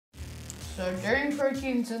So during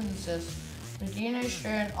protein synthesis, the DNA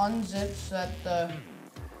strand unzips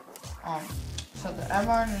so the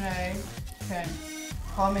mRNA can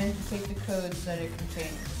come in to take the codes that it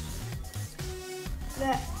contains.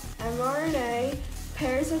 The mRNA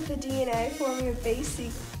pairs with the DNA, forming a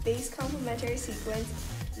base complementary sequence.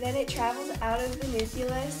 Then it travels out of the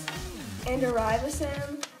nucleus, and a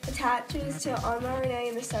ribosome attaches to mRNA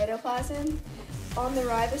in the cytoplasm. On the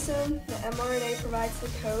ribosome, the mRNA provides the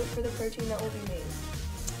code for the protein that will be made.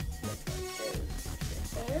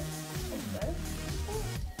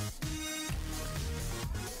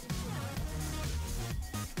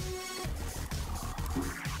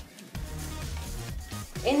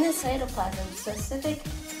 In the cytoplasm, specific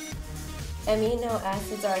amino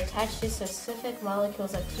acids are attached to specific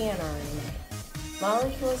molecules of tRNA.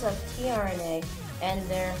 Molecules of tRNA and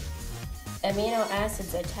their amino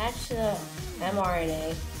acids attached to the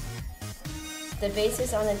mRNA. The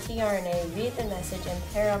bases on the tRNA read the message and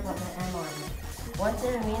pair up on the mRNA. Once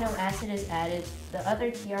an amino acid is added, the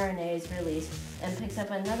other tRNA is released and picks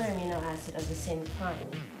up another amino acid of the same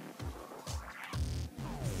kind.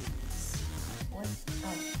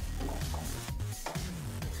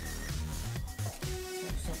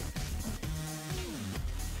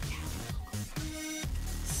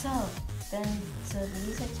 So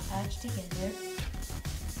these attach together,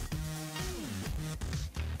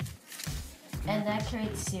 and that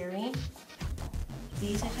creates serine.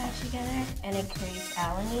 These attach together, and it creates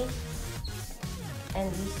alanine,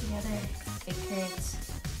 and these together, it creates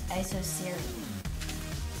isoserine.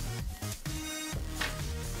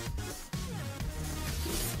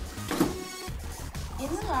 In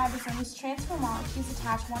the ribosomes, transfer molecules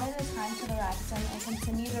attach one at a time to the ribosome and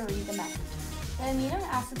continue to read the message. The amino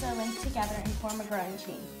acids are linked together and form a growing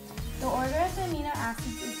chain. The order of the amino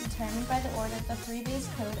acids is determined by the order of the 3-base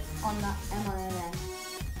code on the mRNA.